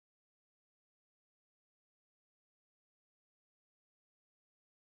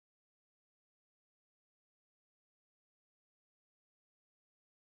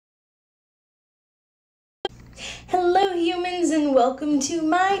Hello humans and welcome to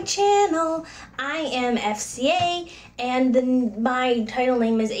my channel. I am FCA and my title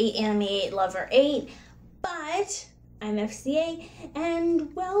name is 8 Anime 8 Lover 8, but I'm FCA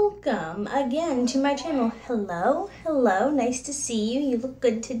and welcome again to my channel. Hello, nice to see you. You look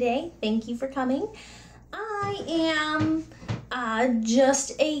good today. Thank you for coming. I am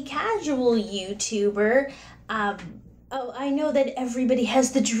just a casual YouTuber. Oh, I know that everybody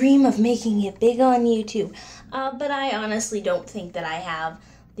has the dream of making it big on YouTube, but I honestly don't think that I have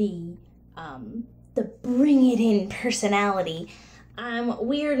the bring it in personality. I'm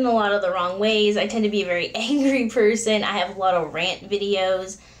weird in a lot of the wrong ways. I tend to be a very angry person. I have a lot of rant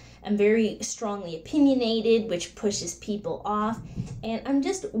videos. I'm very strongly opinionated, which pushes people off, and I'm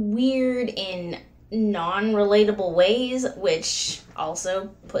just weird in non-relatable ways, which also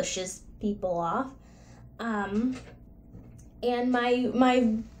pushes people off. And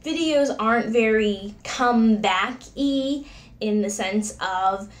my videos aren't very comeback-y in the sense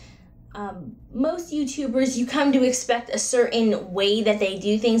of most YouTubers, you come to expect a certain way that they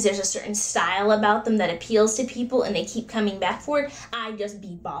do things. There's a certain style about them that appeals to people and they keep coming back for it. I just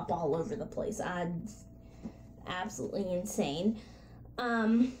bebop all over the place. I'm absolutely insane.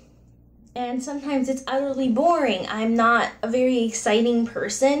 And sometimes it's utterly boring. I'm not a very exciting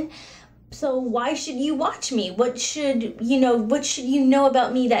person. So why should you watch me? What should you know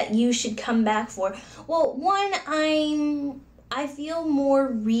about me that you should come back for? Well, one, I feel more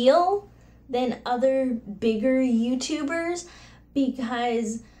real than other bigger YouTubers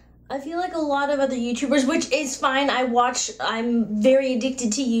because I feel like a lot of other YouTubers, which is fine, I'm very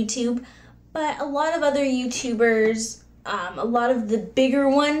addicted to YouTube, but a lot of other YouTubers, a lot of the bigger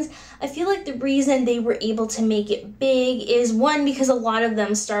ones, I feel like the reason they were able to make it big is one, because a lot of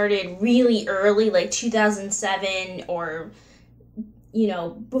them started really early, like 2007 or,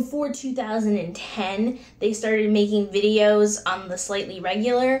 before 2010, they started making videos on the slightly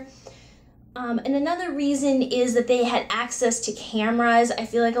regular. And another reason is that they had access to cameras. I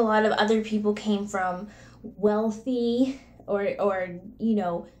feel like a lot of other people came from wealthy or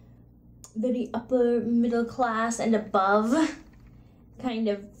very upper middle class and above kind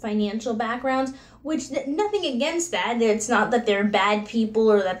of financial backgrounds, which nothing against that. It's not that they're bad people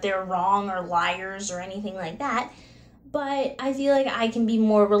or that they're wrong or liars or anything like that, but I feel like I can be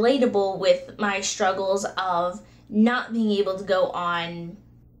more relatable with my struggles of not being able to go on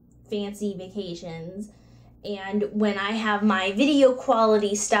fancy vacations. And when I have my video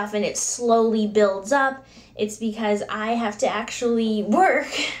quality stuff and it slowly builds up, it's because I have to actually work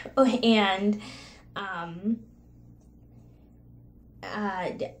and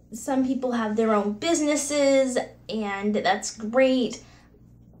some people have their own businesses and that's great.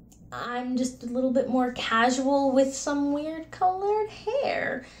 I'm just a little bit more casual with some weird colored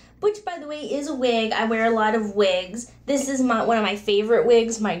hair, which by the way is a wig. I wear a lot of wigs. This is one of my favorite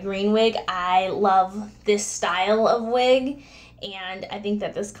wigs, my green wig. I love this style of wig and I think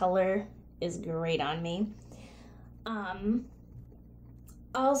that this color is great on me.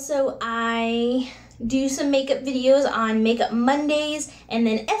 Also, I do some makeup videos on Makeup Mondays, and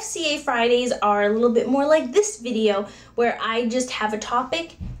then FCA Fridays are a little bit more like this video where I just have a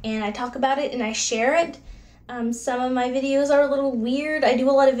topic and I talk about it and I share it. Some of my videos are a little weird. I do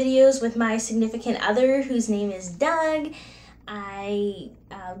a lot of videos with my significant other whose name is Doug. I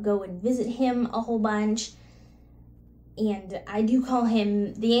go and visit him a whole bunch. And I do call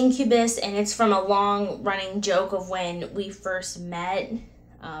him the Incubus, and it's from a long-running joke of when we first met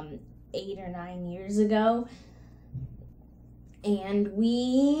 8 or 9 years ago. And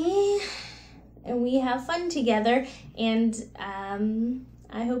we have fun together, and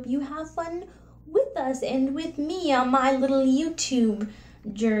I hope you have fun with us and with me on my little YouTube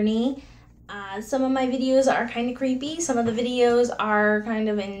journey. Some of my videos are kind of creepy. Some of the videos are kind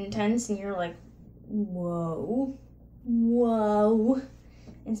of intense, and you're like, whoa.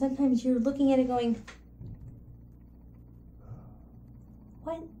 And sometimes you're looking at it going,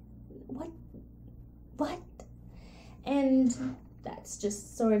 what? And that's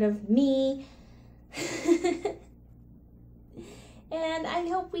just sort of me. And I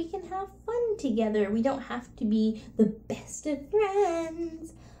hope we can have fun together. We don't have to be the best of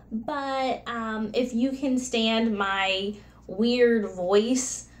friends, but if you can stand my weird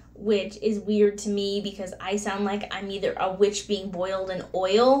voice, which is weird to me because I sound like I'm either a witch being boiled in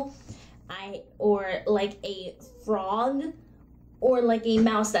oil, or like a frog, or like a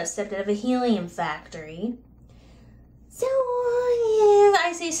mouse that stepped out of a helium factory. So, yeah,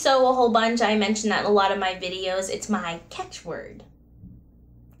 I say so a whole bunch. I mention that in a lot of my videos. It's my catchword.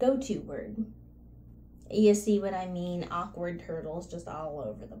 Go-to word. You see what I mean? Awkward turtles just all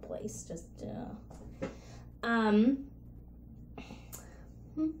over the place. Just,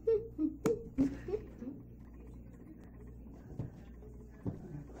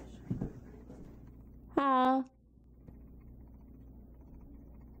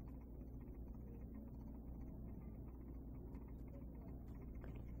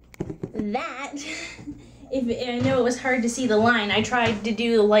 That, if I know it was hard to see the line, I tried to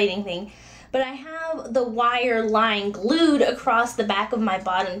do the lighting thing, but I have the wire line glued across the back of my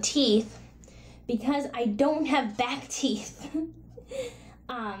bottom teeth because I don't have back teeth.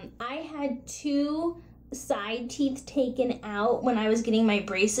 I had 2 side teeth taken out when I was getting my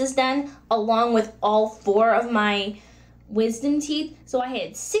braces done, along with all 4 of my wisdom teeth. So I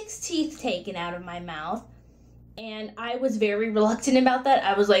had 6 teeth taken out of my mouth, and I was very reluctant about that.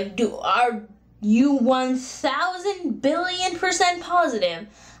 I was like, are you 1,000,000,000,000% positive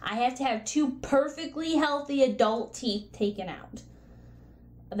I have to have 2 perfectly healthy adult teeth taken out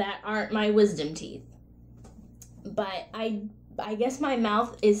that aren't my wisdom teeth? But I guess my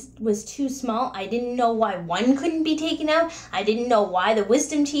mouth was too small. I didn't know why one couldn't be taken out. I didn't know why the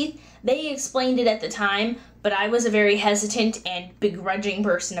wisdom teeth. They explained it at the time, but I was a very hesitant and begrudging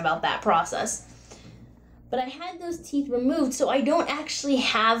person about that process. But I had those teeth removed, so I don't actually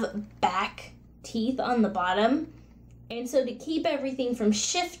have back teeth on the bottom. And so to keep everything from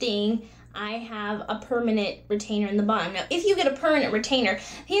shifting, I have a permanent retainer in the bottom. Now, if you get a permanent retainer,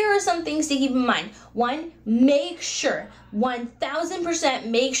 here are some things to keep in mind. 1, make sure, 1,000%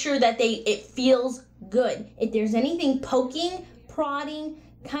 make sure that it feels good. If there's anything poking, prodding,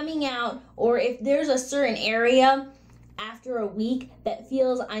 coming out, or if there's a certain area after a week that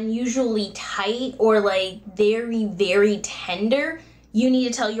feels unusually tight or like very, very tender, you need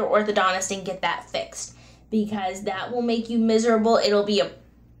to tell your orthodontist and get that fixed, because that will make you miserable. It'll be a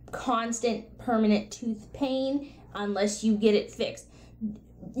constant permanent tooth pain unless you get it fixed.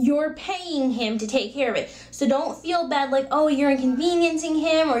 You're paying him to take care of it, so don't feel bad like, oh, you're inconveniencing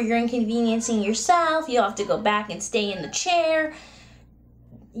him or you're inconveniencing yourself. You'll have to go back and stay in the chair.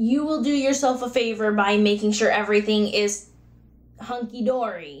 You will do yourself a favor by making sure everything is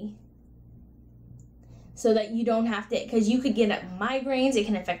hunky-dory, so that you don't have to, because you could get migraines, it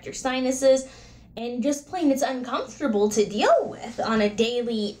can affect your sinuses, and just plain it's uncomfortable to deal with on a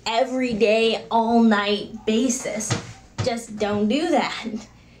daily, everyday, all-night basis. Just don't do that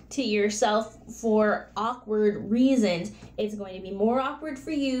to yourself for awkward reasons. It's going to be more awkward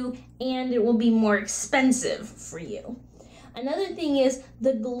for you, and it will be more expensive for you. Another thing is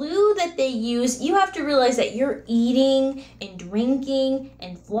the glue that they use. You have to realize that you're eating and drinking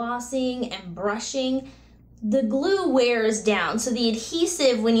and flossing and brushing. The glue wears down. So the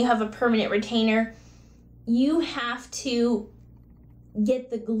adhesive, when you have a permanent retainer, you have to get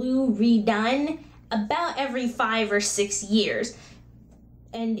the glue redone about every 5 or 6 years.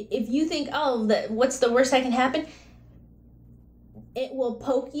 And if you think, oh, what's the worst that can happen? It will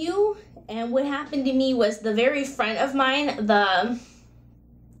poke you. And what happened to me was the very front of mine, the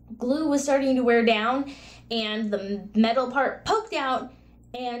glue was starting to wear down, and the metal part poked out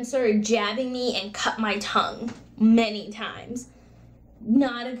and started jabbing me and cut my tongue many times.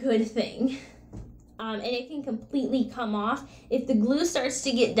 Not a good thing. And it can completely come off. If the glue starts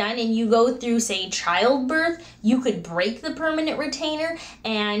to get done and you go through, say, childbirth, you could break the permanent retainer,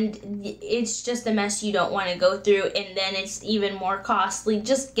 and it's just a mess you don't want to go through, and then it's even more costly.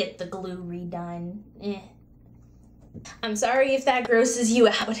 Just get the glue redone. I'm sorry if that grosses you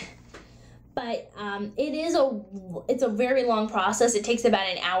out. But it's a very long process. It takes about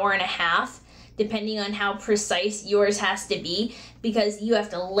an hour and a half, depending on how precise yours has to be, because you have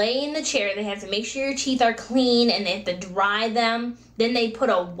to lay in the chair, they have to make sure your teeth are clean, and they have to dry them. Then they put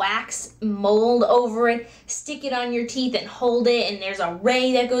a wax mold over it, stick it on your teeth and hold it, and there's a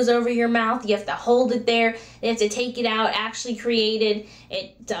ray that goes over your mouth. You have to hold it there. They have to take it out, actually create it.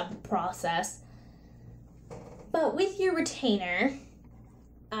 It's a process. But with your retainer,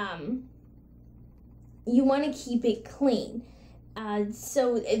 you want to keep it clean.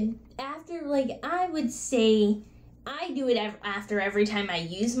 After, like, I would say, I do it after every time I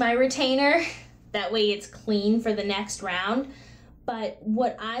use my retainer. That way it's clean for the next round. But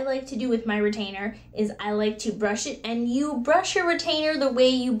what I like to do with my retainer is I like to brush it, and you brush your retainer the way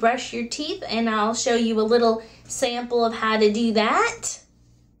you brush your teeth, and I'll show you a little sample of how to do that.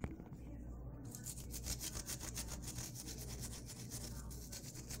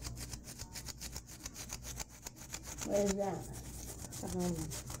 What is that?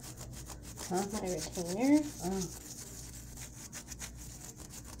 My retainer? Oh.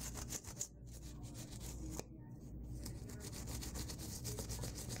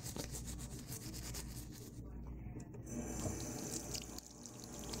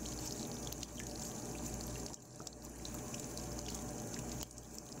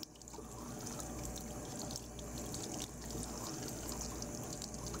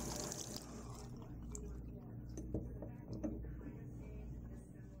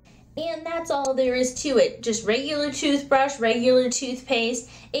 And that's all there is to it. Just regular toothbrush, regular toothpaste.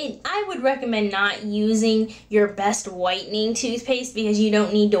 I would recommend not using your best whitening toothpaste because you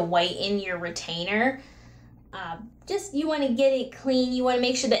don't need to whiten your retainer. You want to get it clean. You want to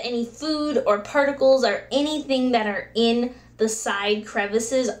make sure that any food or particles or anything that are in the side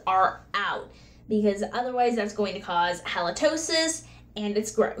crevices are out, because otherwise that's going to cause halitosis and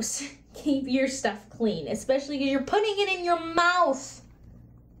it's gross. Keep your stuff clean, especially because you're putting it in your mouth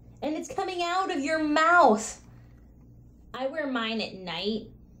and it's coming out of your mouth. I wear mine at night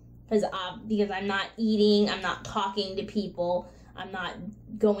because I'm not eating, I'm not talking to people, I'm not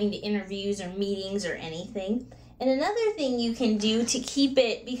going to interviews or meetings or anything. And another thing you can do to keep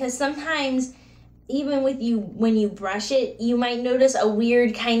it, because sometimes even when you brush it, you might notice a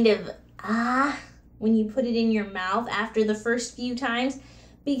weird kind of when you put it in your mouth after the first few times,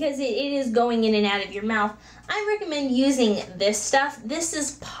 because it is going in and out of your mouth. I recommend using this stuff. This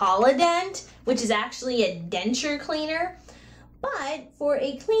is Polident, which is actually a denture cleaner. But for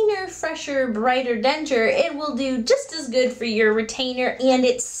a cleaner, fresher, brighter denture, it will do just as good for your retainer, and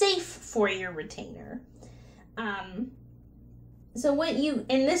it's safe for your retainer. And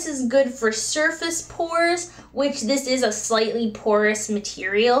this is good for surface pores, which this is a slightly porous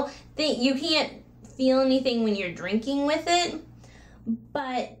material. You can't feel anything when you're drinking with it,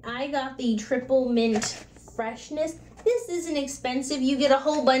 but I got the Triple Mint Freshness. This isn't expensive. You get a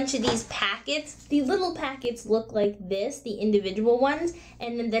whole bunch of these packets. The little packets look like this, the individual ones,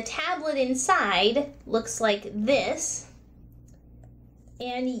 and then the tablet inside looks like this.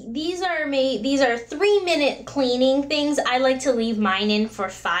 And these are 3-minute cleaning things. I like to leave mine in for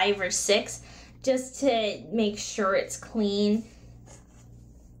 5 or 6 just to make sure it's clean.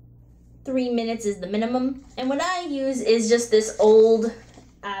 3 minutes is the minimum. And what I use is just this old,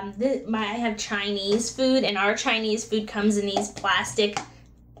 I have Chinese food, and our Chinese food comes in these plastic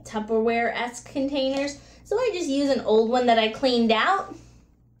Tupperware-esque containers. So I just use an old one that I cleaned out.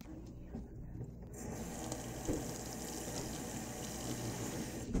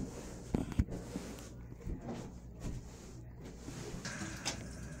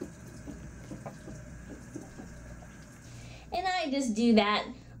 And I just do that.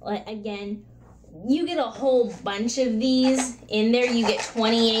 Again, you get a whole bunch of these in there. You get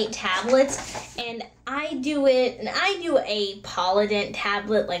 28 tablets, and I do a Polident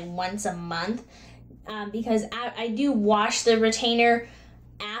tablet like once a month because I do wash the retainer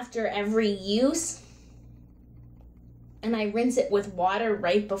after every use, and I rinse it with water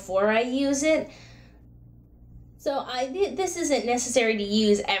right before I use it. So this isn't necessary to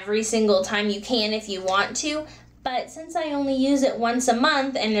use every single time. You can if you want to. But since I only use it once a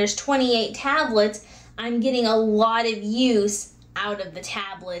month and there's 28 tablets, I'm getting a lot of use out of the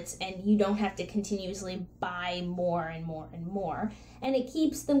tablets, and you don't have to continuously buy more and more and more. And it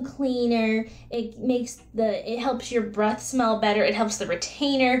keeps them cleaner. It helps your breath smell better. It helps the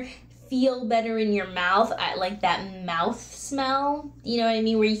retainer feel better in your mouth. I like that mouth smell. You know what I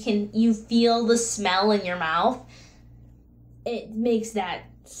mean? Where you feel the smell in your mouth. It makes that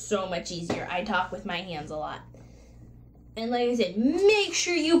so much easier. I talk with my hands a lot. And like I said, make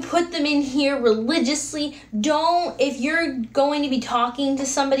sure you put them in here religiously. If you're going to be talking to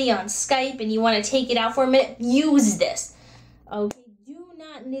somebody on Skype and you want to take it out for a minute, use this. Okay, do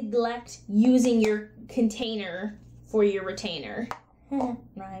not neglect using your container for your retainer.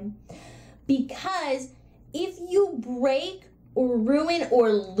 Rhyme. Because if you break or ruin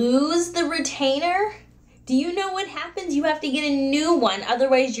or lose the retainer, do you know what happens? You have to get a new one.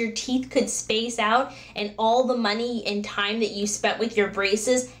 Otherwise, your teeth could space out, and all the money and time that you spent with your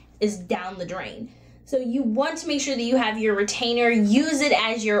braces is down the drain. So you want to make sure that you have your retainer. Use it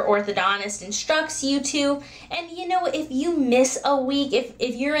as your orthodontist instructs you to. And you know, if you miss a week,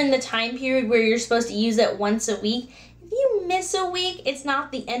 if you're in the time period where you're supposed to use it once a week, if you miss a week, it's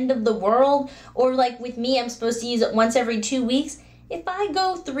not the end of the world. Or like with me, I'm supposed to use it once every 2 weeks. If I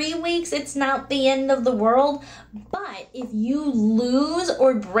go 3 weeks, it's not the end of the world. But if you lose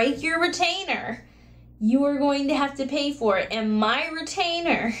or break your retainer, you are going to have to pay for it. And my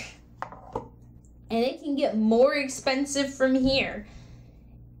retainer, and it can get more expensive from here,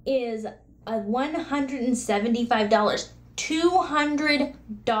 is $175.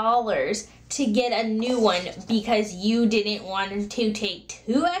 $200 to get a new one because you didn't want to take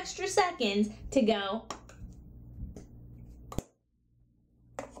 2 extra seconds to go.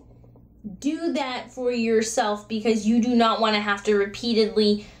 Do that for yourself because you do not want to have to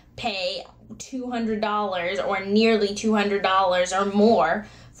repeatedly pay $200 or nearly $200 or more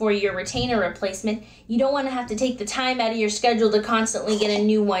for your retainer replacement. You don't want to have to take the time out of your schedule to constantly get a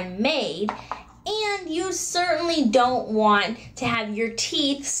new one made. And And you certainly don't want to have your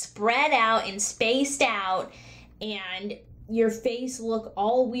teeth spread out and spaced out and your face look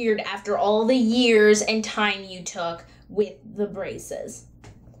all weird after all the years and time you took with the braces.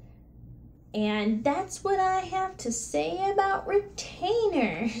 And that's what I have to say about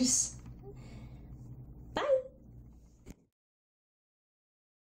retainers. Bye.